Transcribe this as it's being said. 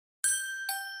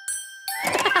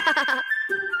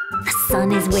The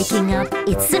sun is waking up,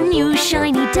 it's a new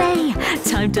shiny day.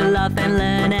 Time to laugh and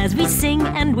learn as we sing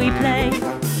and we play.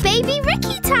 Baby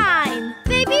Riki time!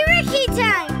 Baby Riki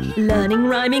time! Learning,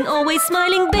 rhyming, always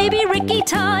smiling, Baby Riki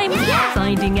time! Yeah!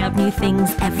 Finding out new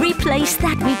things every place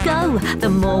that we go. The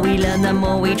more we learn, the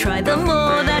more we try, the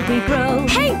more that we grow.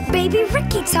 Hey, Baby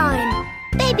Riki time!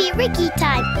 Baby Riki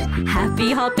time!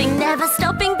 Happy hopping, never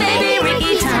stopping, Baby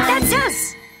Riki time! That's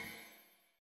us!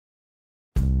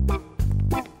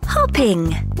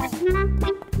 Hopping.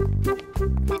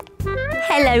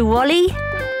 Hello, Wally.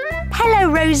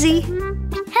 Hello, Rosy.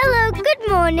 Hello, good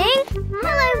morning.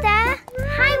 Hello there.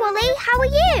 Hi, Wally. How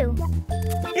are you?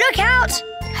 Look out!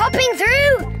 Hopping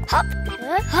through! Hop,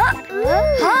 hop,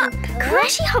 hop.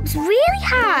 Krashy hops really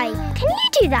high. Can you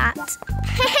do that?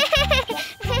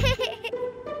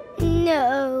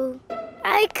 No,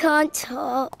 I can't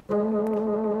hop.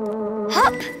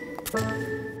 Hop!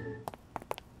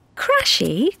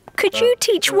 Krashy, could you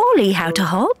teach Wally how to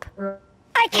hop?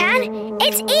 I can.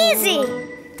 It's easy.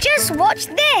 Just watch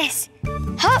this.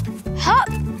 Hop, hop,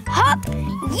 hop.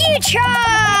 You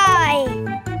try!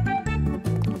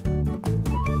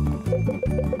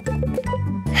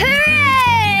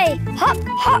 Hooray! Hop,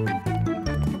 hop.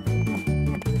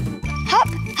 Hop,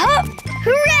 hop.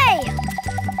 Hooray!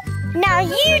 Now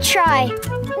you try.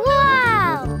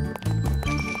 Wow!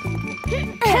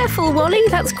 Careful, Wally,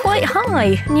 that's quite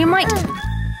high. You might...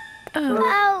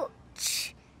 Oh.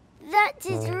 Ouch! That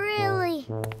is really...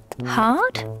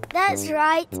 Hard? That's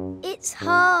right. It's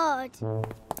hard.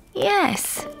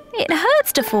 Yes, it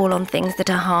hurts to fall on things that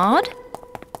are hard.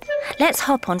 Let's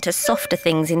hop onto softer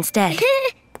things instead.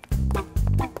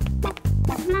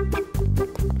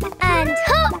 And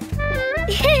hop!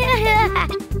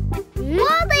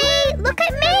 Wally, look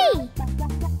at me!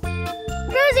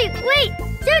 Rosy, wait!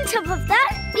 Don't hop off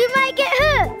that! You might get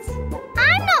hurt!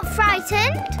 I'm not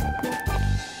frightened!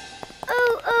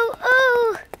 Oh, oh,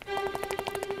 oh!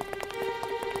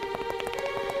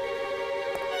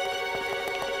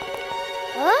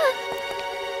 Huh?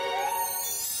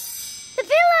 The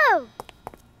pillow!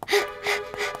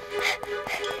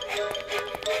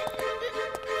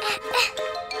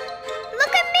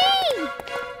 Look at me!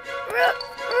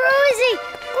 Rosy,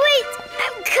 wait!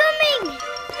 I'm coming!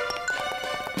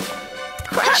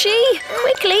 Krashy,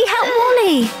 quickly help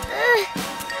Wally.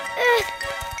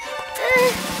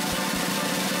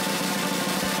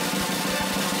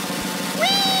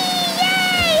 Whee!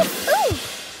 Yay! Ooh!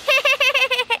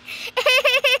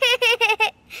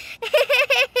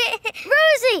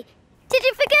 Rosy, did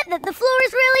you forget that the floor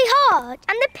is really hard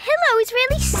and the pillow is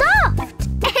really soft?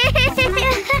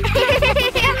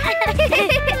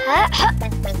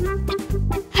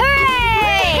 Hooray!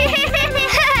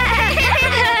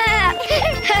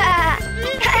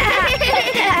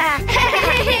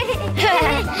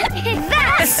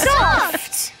 That's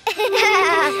soft!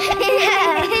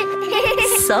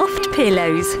 Soft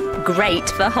pillows, great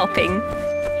for hopping.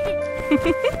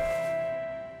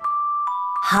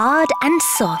 Hard and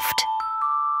soft.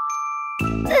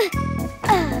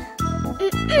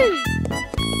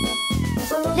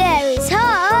 There is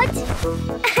hard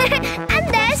and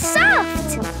there's soft.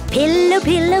 Pillow,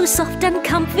 pillow, soft and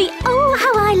comfy, oh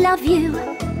how I love you.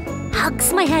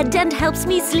 Hugs my head and helps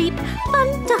me sleep,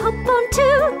 fun to hop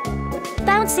onto.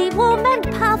 Bouncy, warm and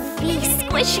puffy,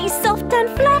 squishy, soft and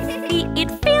fluffy. It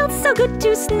feels so good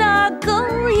to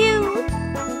snuggle you.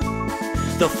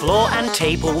 The floor and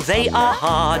table, they are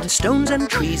hard. Stones and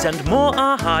trees and more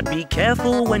are hard. Be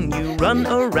careful when you run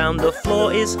around. The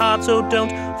floor is hard, so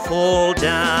don't fall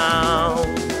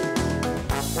down.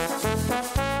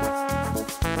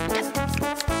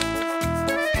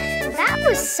 That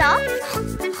was soft.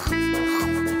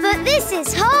 But this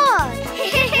is hard.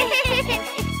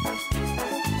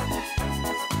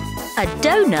 A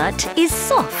donut is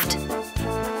soft.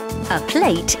 A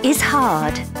plate is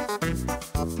hard.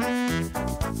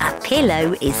 A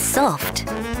pillow is soft.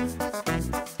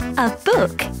 A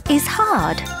book is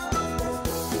hard.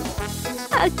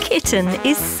 A kitten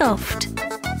is soft.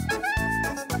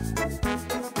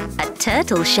 A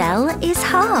turtle shell is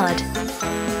hard.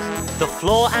 The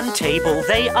floor and table,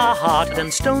 they are hard.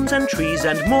 And stones and trees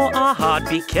and more are hard.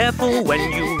 Be careful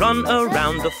when you run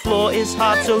around. The floor is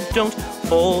hard, so don't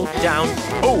fall down.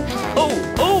 Oh, oh,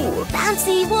 oh!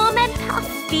 Bouncy, warm and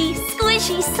puffy,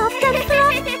 squishy, soft and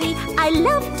fluffy. I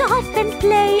love to hop and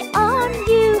play on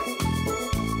you.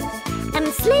 And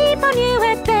sleep on you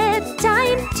at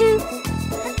bedtime too.